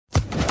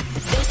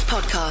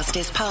podcast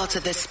is part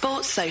of the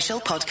Sports Social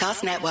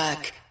Podcast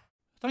Network.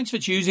 Thanks for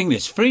choosing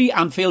this free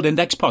Anfield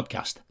Index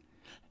podcast.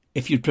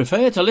 If you'd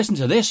prefer to listen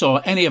to this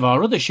or any of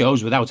our other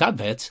shows without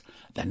adverts,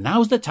 then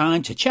now's the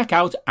time to check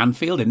out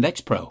Anfield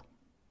Index Pro.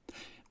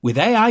 With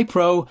AI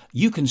Pro,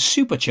 you can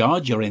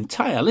supercharge your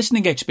entire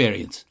listening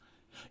experience.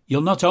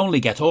 You'll not only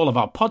get all of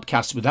our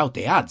podcasts without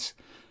the ads,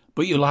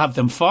 but you'll have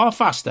them far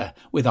faster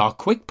with our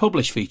Quick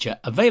Publish feature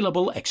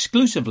available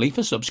exclusively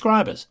for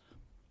subscribers.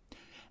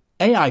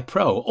 AI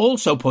Pro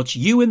also puts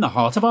you in the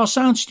heart of our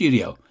sound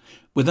studio,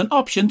 with an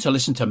option to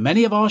listen to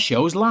many of our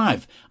shows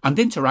live and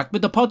interact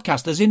with the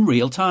podcasters in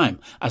real time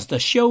as the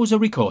shows are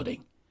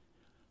recording.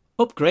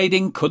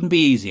 Upgrading couldn't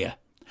be easier.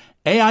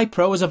 AI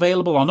Pro is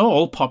available on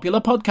all popular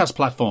podcast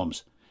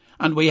platforms,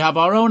 and we have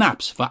our own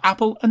apps for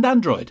Apple and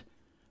Android.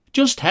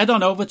 Just head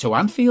on over to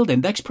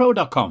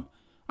AnfieldIndexPro.com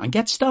and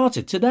get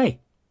started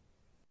today.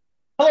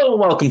 Hello and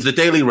welcome to the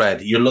Daily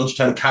Red, your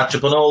lunchtime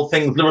catch-up on all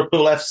things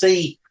Liverpool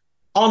FC,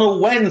 on a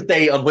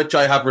Wednesday on which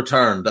I have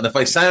returned. And if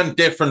I sound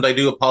different, I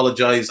do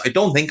apologise. I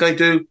don't think I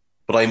do,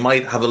 but I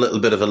might have a little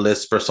bit of a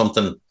lisp or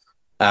something.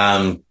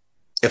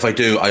 If I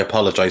do, I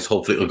apologise.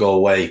 Hopefully it'll go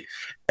away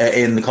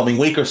in the coming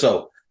week or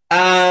so.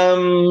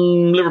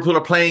 Liverpool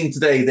are playing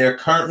today. They're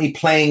currently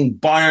playing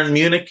Bayern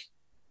Munich.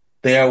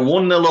 They are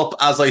 1-0 up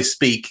as I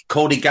speak.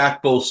 Cody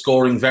Gakpo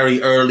scoring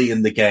very early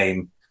in the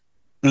game.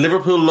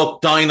 Liverpool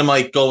look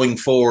dynamite going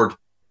forward,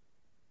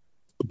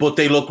 but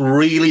they look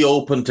really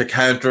open to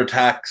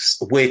counterattacks,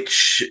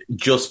 which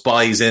just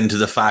buys into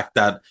the fact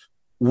that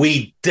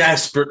we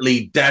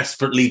desperately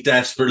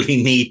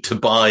need to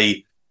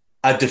buy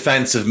a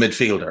defensive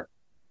midfielder.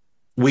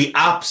 We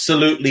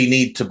absolutely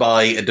need to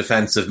buy a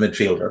defensive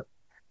midfielder.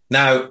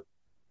 Now,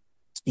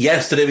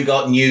 yesterday we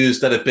got news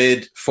that a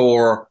bid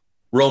for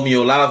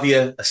Romeo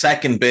Lavia, a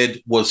second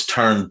bid, was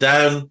turned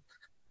down.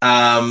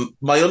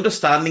 My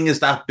understanding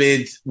is that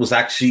bid was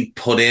actually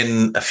put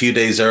in a few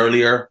days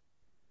earlier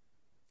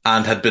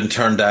and had been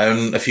turned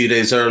down a few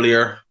days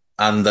earlier,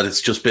 and that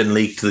it's just been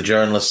leaked to the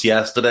journalists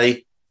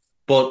yesterday.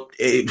 But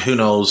who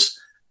knows?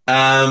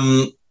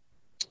 We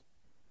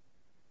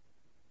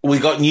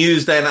got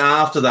news then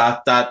after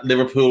that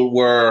Liverpool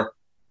were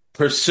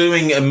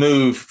pursuing a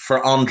move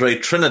for Andre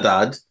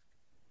Trinidad,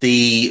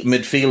 the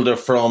midfielder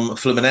from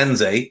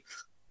Fluminense.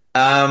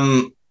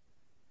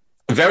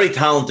 Very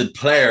talented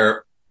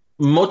player,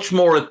 much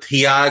more a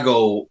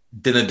Thiago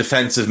than a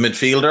defensive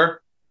midfielder.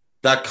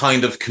 That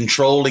kind of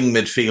controlling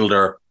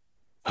midfielder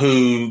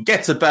who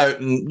gets about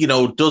and,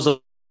 does a...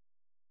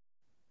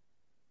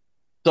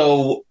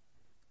 So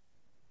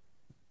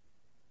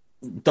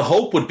the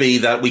hope would be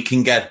that we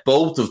can get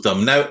both of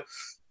them. Now,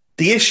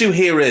 the issue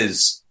here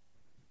is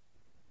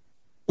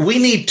we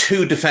need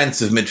two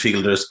defensive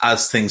midfielders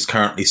as things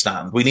currently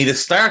stand. We need a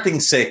starting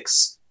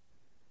six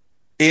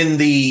in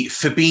the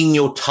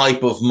Fabinho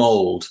type of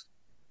mould.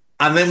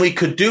 And then we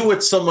could do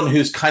with someone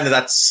who's kind of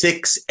that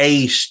 6'8",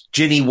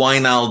 Gini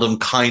Wijnaldum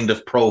kind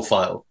of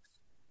profile.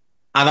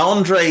 And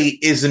Andre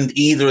isn't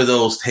either of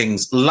those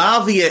things.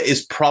 Lavia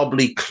is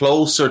probably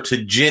closer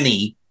to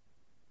Gini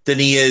than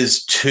he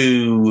is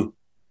to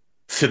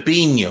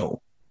Fabinho.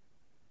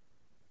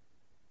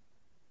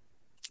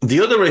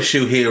 The other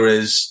issue here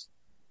is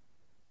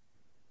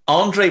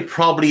Andre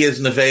probably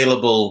isn't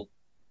available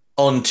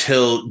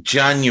until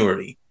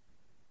January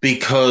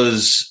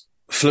because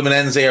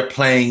Fluminense are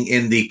playing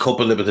in the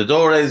Copa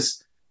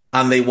Libertadores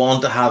and they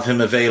want to have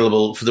him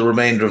available for the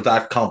remainder of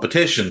that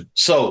competition.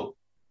 So,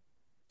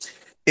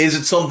 is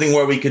it something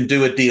where we can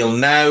do a deal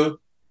now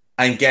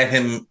and get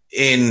him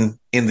in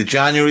the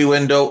January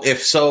window?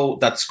 If so,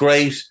 that's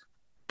great.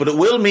 But it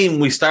will mean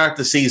we start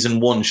the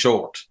season one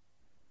short.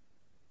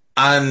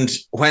 And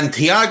when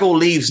Thiago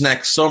leaves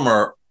next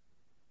summer,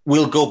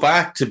 we'll go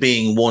back to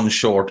being one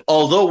short.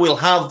 Although we'll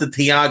have the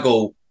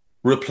Thiago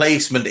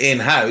replacement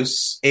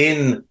in-house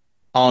in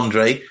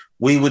Andre,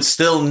 we would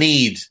still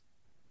need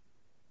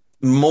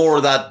more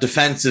of that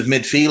defensive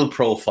midfield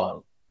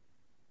profile.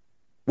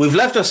 We've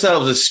left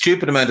ourselves a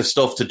stupid amount of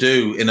stuff to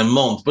do in a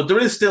month, but there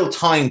is still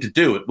time to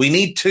do it. We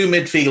need two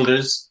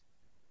midfielders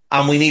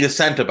and we need a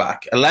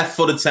centre-back, a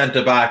left-footed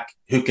centre-back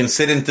who can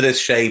sit into this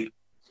shape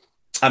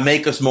and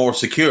make us more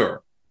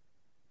secure.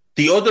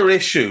 The other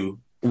issue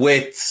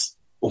with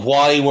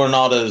why we're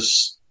not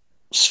as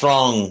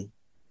strong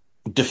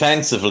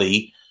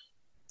defensively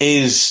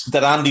is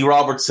that Andy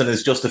Robertson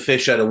is just a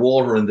fish out of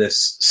water in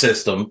this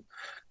system,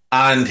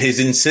 and his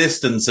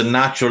insistence and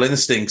natural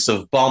instincts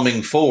of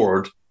bombing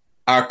forward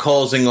are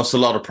causing us a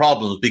lot of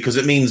problems because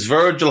it means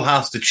Virgil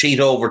has to cheat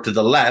over to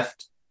the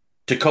left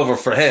to cover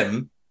for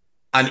him,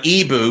 and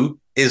Ibu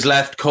is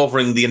left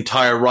covering the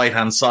entire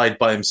right-hand side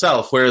by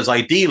himself, whereas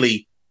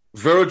ideally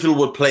Virgil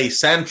would play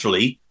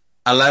centrally,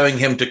 allowing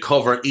him to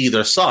cover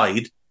either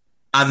side,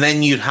 and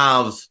then you'd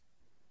have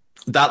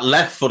that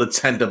left-footed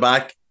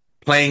centre-back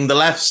playing the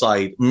left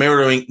side,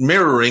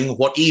 mirroring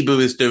what Ibu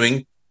is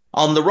doing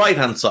on the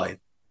right-hand side.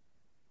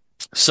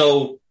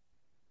 So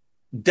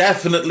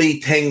definitely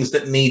things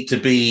that need to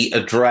be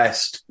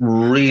addressed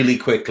really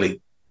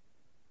quickly.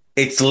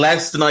 it's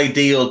less than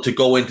ideal to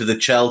go into the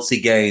Chelsea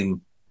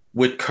game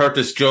with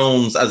Curtis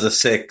Jones as a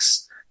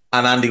 6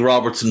 and Andy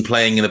Robertson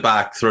playing in a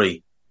back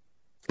 3.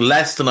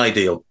 Less than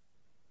ideal.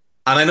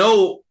 And I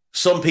know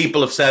some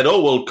people have said,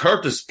 oh, well,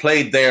 Curtis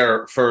played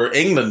there for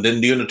England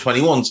in the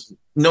under-21s.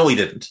 No, he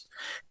didn't.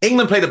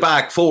 England played a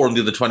back 4 in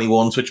the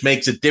under-21s, which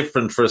makes it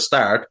different for a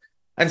start.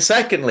 And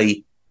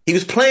secondly, he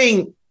was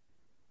playing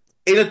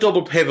in a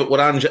double pivot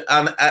with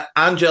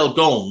Angel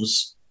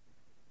Gomes,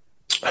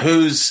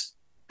 who's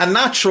a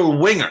natural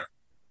winger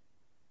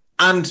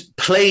and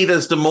played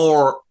as the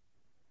more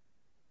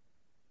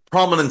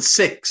prominent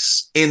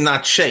 6 in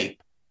that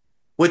shape,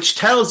 which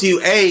tells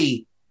you,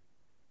 A,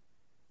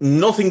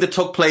 nothing that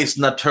took place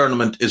in that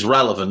tournament is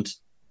relevant,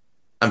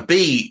 and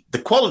B, the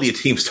quality of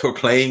teams they were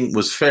playing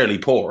was fairly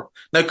poor.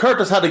 Now,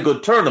 Curtis had a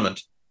good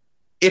tournament.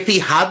 If he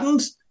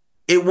hadn't,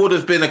 it would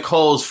have been a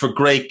cause for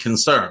great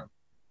concern.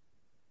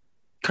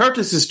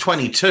 Curtis is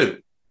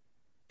 22.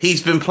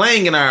 He's been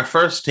playing in our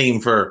first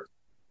team for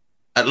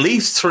at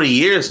least 3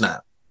 years now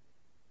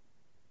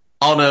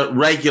on a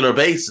regular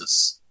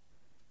basis.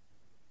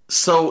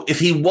 So if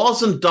he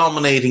wasn't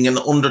dominating an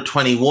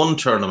under-21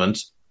 tournament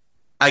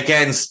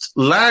against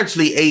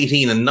largely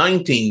 18 and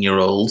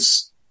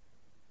 19-year-olds,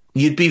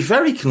 you'd be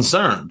very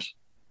concerned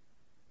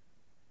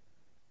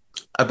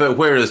about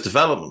where his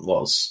development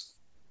was.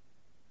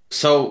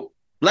 So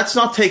let's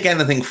not take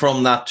anything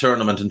from that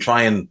tournament and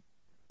try and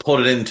put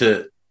it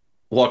into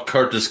what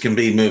Curtis can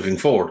be moving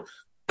forward.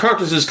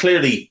 Curtis is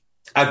clearly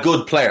a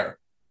good player,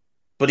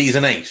 but he's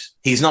an 8.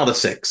 He's not a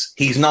 6.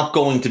 He's not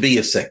going to be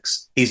a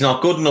 6. He's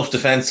not good enough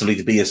defensively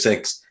to be a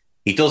 6.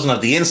 He doesn't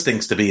have the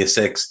instincts to be a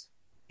 6.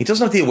 He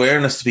doesn't have the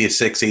awareness to be a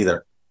 6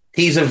 either.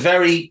 He's a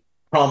very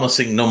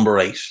promising number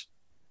 8.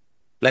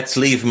 Let's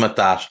leave him at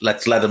that.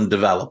 Let's let him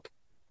develop.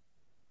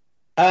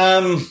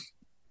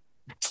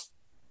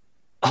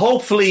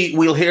 Hopefully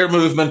we'll hear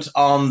movement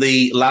on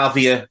the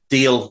Lavia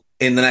deal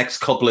in the next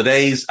couple of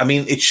days. I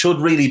mean, it should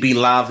really be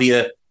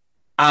Lavia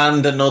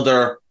and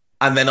another,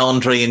 and then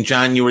Andre in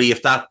January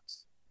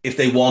if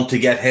they want to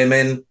get him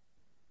in.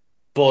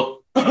 But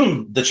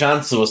the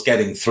chance of us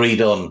getting 3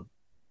 done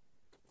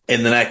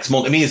in the next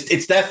month, I mean,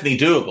 it's definitely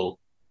doable.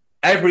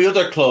 Every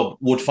other club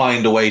would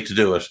find a way to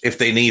do it if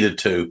they needed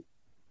to.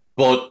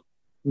 But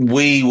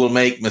we will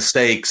make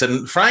mistakes.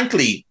 And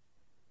frankly,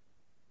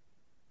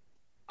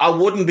 I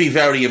wouldn't be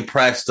very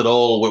impressed at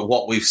all with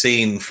what we've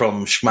seen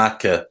from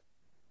Schmadtke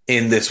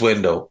in this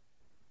window.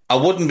 I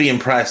wouldn't be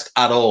impressed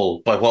at all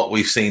by what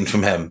we've seen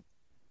from him.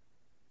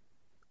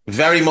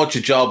 Very much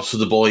a jobs for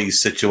the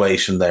boys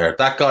situation there.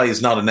 That guy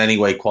is not in any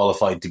way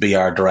qualified to be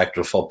our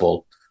director of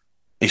football.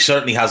 He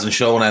certainly hasn't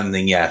shown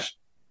anything yet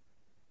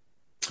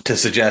to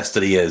suggest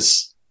that he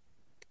is.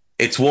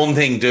 It's one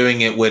thing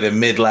doing it with a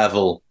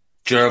mid-level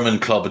German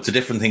club. It's a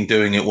different thing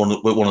doing it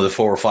with one of the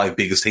 4 or 5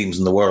 biggest teams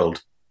in the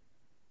world.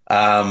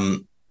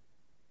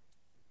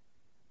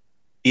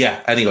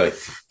 Anyway,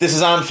 this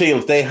is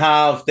Anfield. They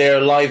have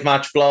their live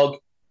match blog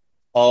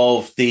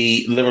of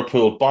the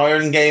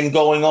Liverpool-Bayern game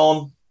going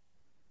on.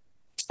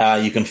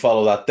 You can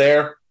follow that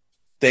there.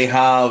 They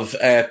have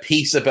a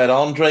piece about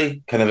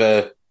Andre, kind of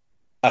a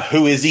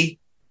who is he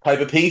type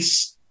of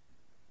piece.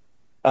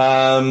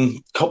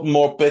 Couple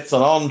more bits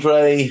on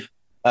Andre.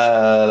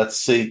 Let's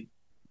see.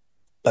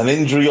 An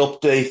injury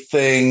update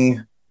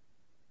thing.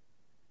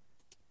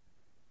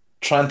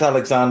 Trent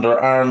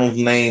Alexander-Arnold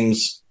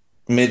names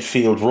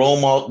midfield role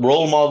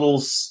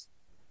models.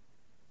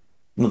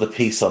 Another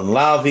piece on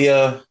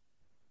Lavia.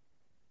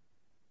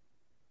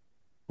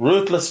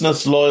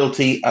 Ruthlessness,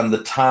 loyalty, and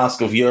the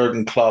task of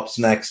Jurgen Klopp's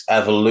next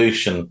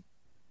evolution.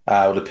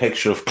 With a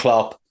picture of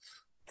Klopp,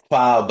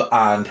 Fab,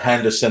 and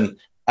Henderson.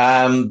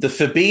 The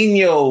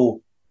Fabinho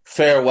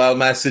farewell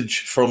message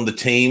from the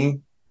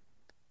team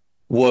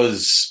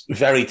was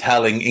very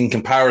telling in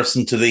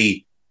comparison to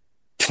the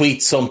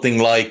tweet something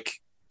like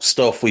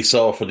stuff we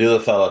saw for the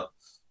other fella.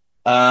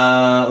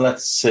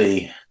 Let's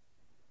see.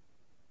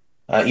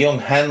 Young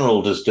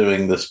Henrold is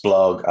doing this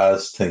blog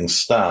as things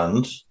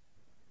stand.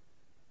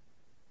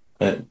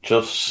 It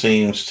just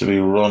seems to be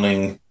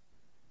running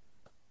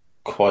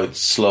quite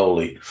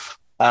slowly.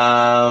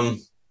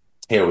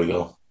 Here we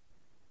go.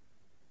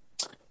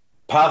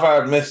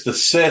 Pavard missed a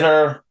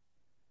sitter.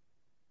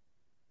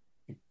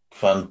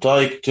 Van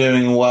Dijk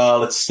doing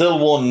well. It's still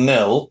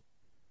 1-0.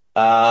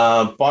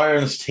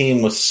 Bayern's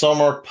team was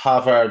Sommer,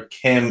 Pavard,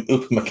 Kim,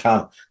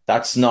 Upamecano.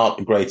 That's not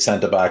a great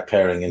centre-back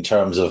pairing in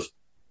terms of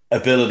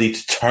ability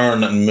to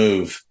turn and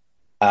move.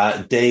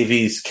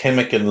 Davies,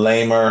 Kimmich and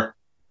Lamer,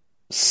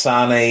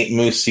 Sané,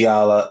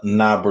 Musiala,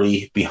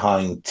 Gnabry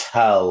behind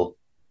Tell.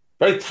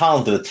 Very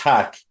talented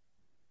attack.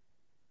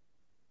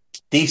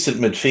 Decent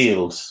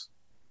midfield.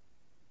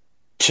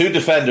 2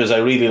 defenders I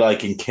really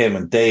like in Kim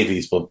and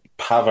Davies, but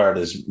Pavard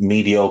is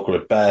mediocre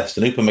at best.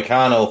 And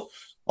Upamecano,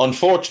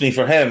 unfortunately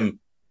for him,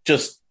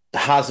 just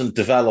hasn't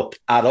developed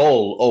at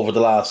all over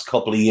the last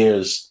couple of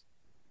years.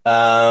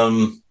 Our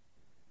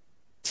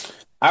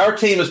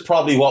team is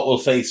probably what will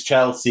face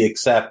Chelsea,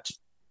 except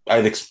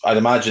I'd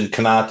imagine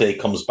Konate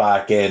comes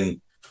back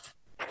in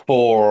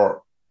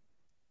for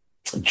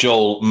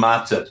Joel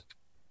Matip.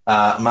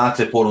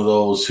 Matip, one of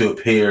those who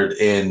appeared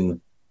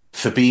in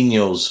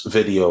Fabinho's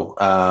video,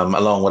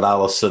 along with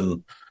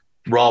Alisson,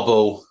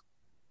 Robbo,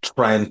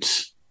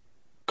 Trent,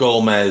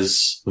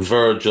 Gomez,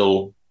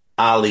 Virgil,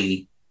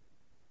 Ali,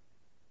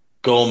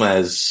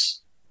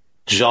 Gomez,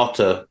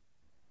 Jota.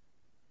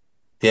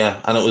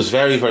 Yeah, and it was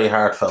very, very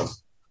heartfelt.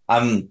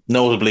 And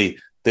notably,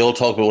 they all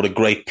talk about what a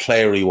great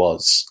player he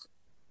was.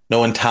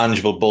 No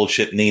intangible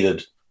bullshit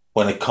needed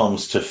when it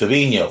comes to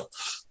Fabinho.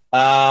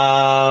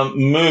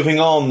 Moving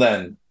on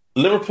then.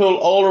 Liverpool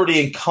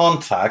already in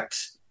contact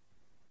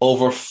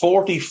over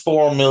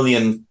 44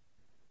 million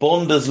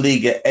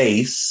Bundesliga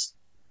ace.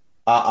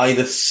 I'd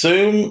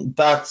assume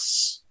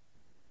that's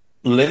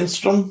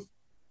Lundstram.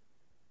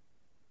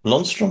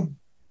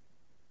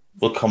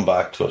 We'll come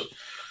back to it.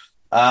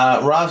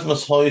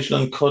 Rasmus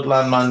Højlund could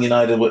land Man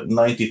United with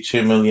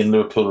 92 million.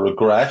 Liverpool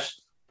regret.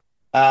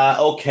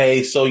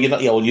 Okay, so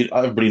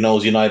everybody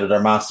knows United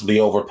are massively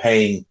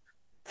overpaying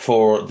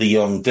for the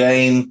young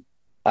Dane.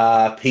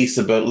 Piece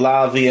about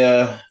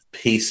Lavia,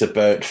 piece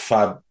about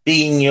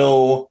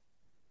Fabinho,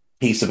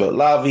 piece about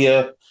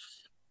Lavia,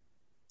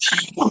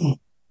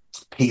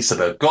 piece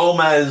about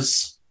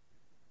Gomez,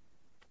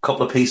 a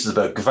couple of pieces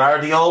about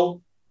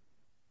Gvardiol,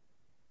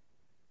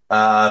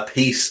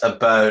 piece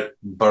about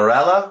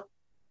Barella,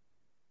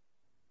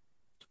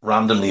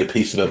 randomly a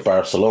piece about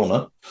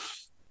Barcelona.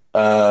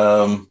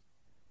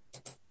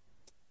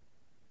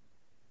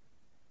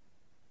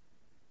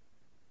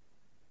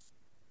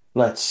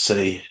 Let's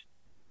see.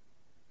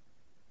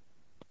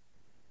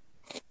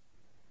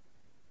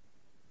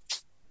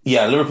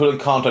 Yeah, Liverpool in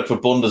contact for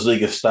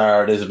Bundesliga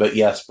star. It is about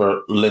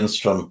Jesper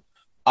Lindstrom.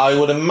 I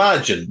would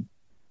imagine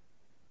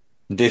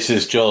this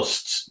is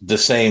just the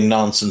same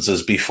nonsense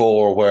as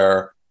before,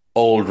 where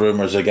old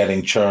rumours are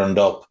getting churned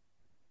up.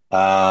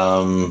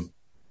 And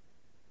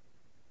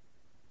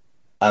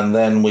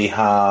then we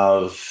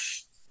have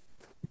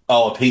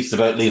a piece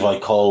about Levi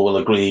Colwill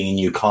agreeing a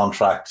new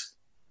contract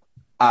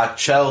at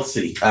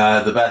Chelsea.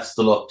 The best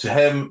of luck to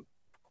him.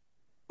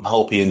 I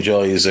hope he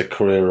enjoys a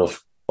career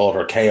of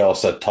utter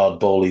chaos at Todd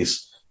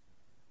Bowley's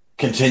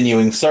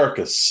continuing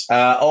circus.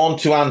 On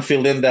to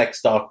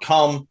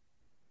AnfieldIndex.com.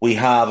 We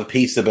have a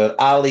piece about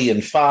Ali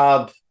and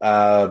Fab,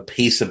 a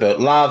piece about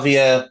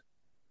Lavia,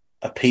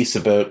 a piece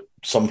about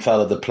some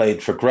fella that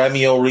played for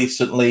Gremio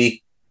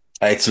recently.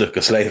 It's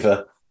Lucas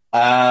Leiva.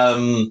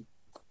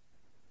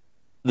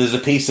 There's a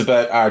piece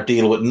about our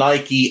deal with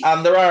Nike,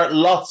 and there are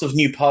lots of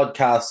new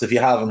podcasts if you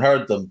haven't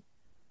heard them.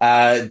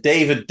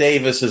 David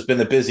Davis has been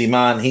a busy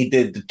man. He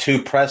did the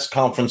 2 press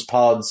conference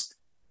pods.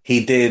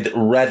 He did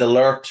Red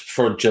Alert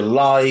for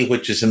July,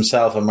 which is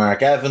himself and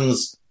Mark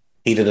Evans.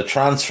 He did a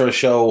transfer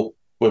show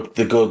with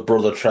the good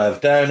brother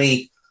Trev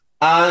Downey.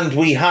 And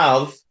we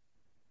have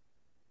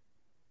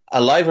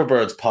a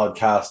Liverbirds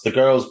podcast, The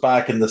Girls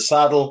Back in the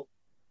Saddle.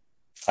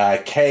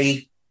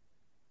 Gay,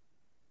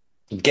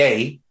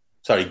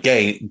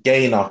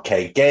 not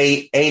Kay.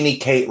 Gay, Amy,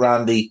 Kate,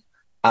 Randy,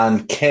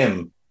 and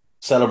Kim,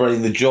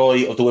 celebrating the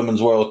joy of the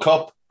Women's World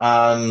Cup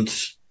and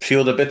a few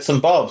other bits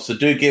and bobs. So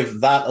do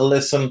give that a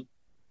listen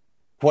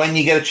when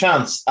you get a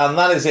chance. And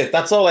that is it.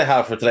 That's all I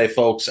have for today,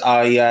 folks.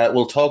 I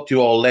will talk to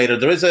you all later.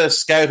 There is a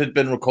Scout had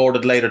been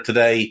recorded later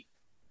today,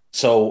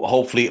 so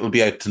hopefully it will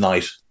be out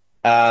tonight.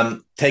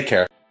 Take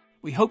care.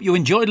 We hope you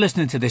enjoyed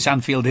listening to this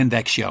Anfield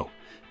Index show.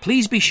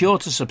 Please be sure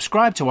to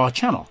subscribe to our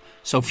channel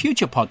so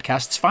future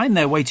podcasts find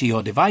their way to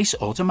your device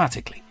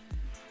automatically.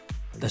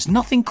 There's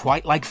nothing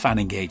quite like fan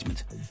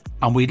engagement,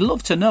 and we'd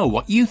love to know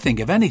what you think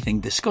of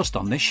anything discussed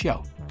on this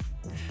show.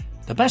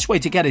 The best way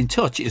to get in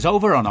touch is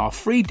over on our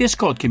free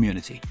Discord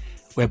community,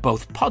 where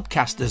both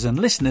podcasters and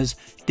listeners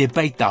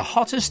debate the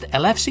hottest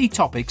LFC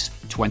topics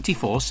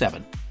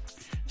 24/7.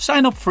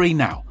 Sign up free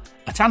now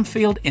at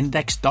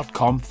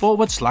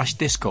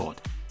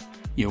AnfieldIndex.com/Discord.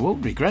 You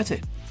won't regret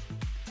it.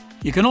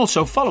 You can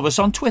also follow us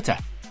on Twitter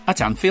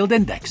at Anfield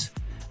Index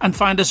and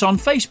find us on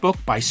Facebook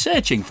by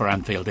searching for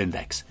Anfield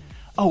Index.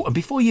 Oh, and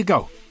before you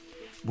go,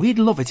 we'd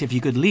love it if you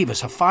could leave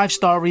us a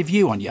 5-star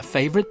review on your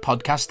favourite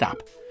podcast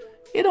app.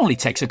 It only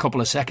takes a couple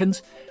of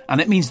seconds,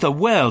 and it means the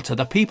world to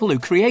the people who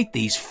create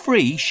these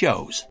free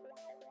shows.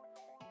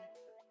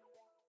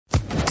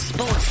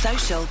 Sports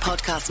Social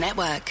Podcast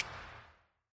Network.